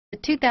The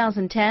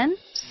 2010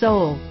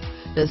 Soul.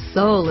 The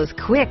Soul is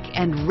quick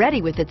and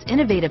ready with its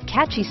innovative,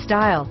 catchy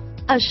style.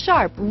 A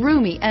sharp,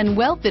 roomy, and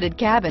well-fitted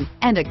cabin,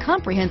 and a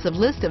comprehensive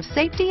list of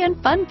safety and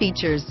fun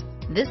features.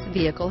 This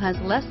vehicle has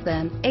less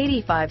than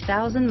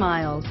 85,000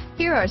 miles.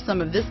 Here are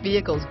some of this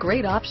vehicle's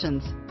great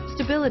options: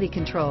 stability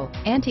control,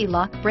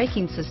 anti-lock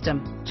braking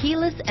system,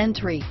 keyless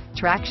entry,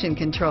 traction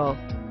control,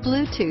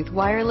 Bluetooth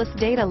wireless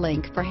data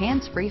link for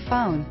hands-free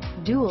phone,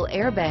 dual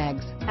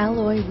airbags,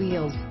 alloy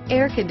wheels,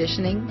 air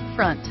conditioning,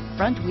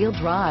 front-wheel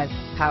drive,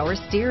 power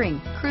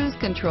steering, cruise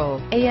control,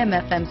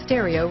 AM/FM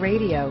stereo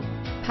radio,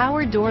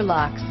 power door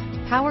locks,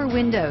 power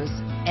windows,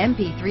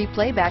 MP3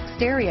 playback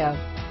stereo,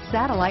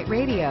 satellite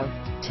radio,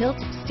 tilt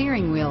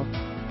steering wheel,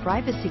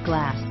 privacy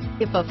glass.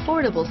 If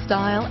affordable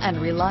style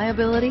and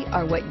reliability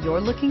are what you're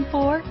looking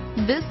for,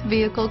 this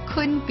vehicle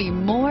couldn't be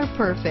more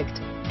perfect.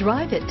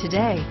 Drive it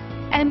today.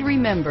 And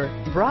remember,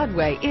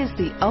 Broadway is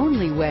the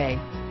only way.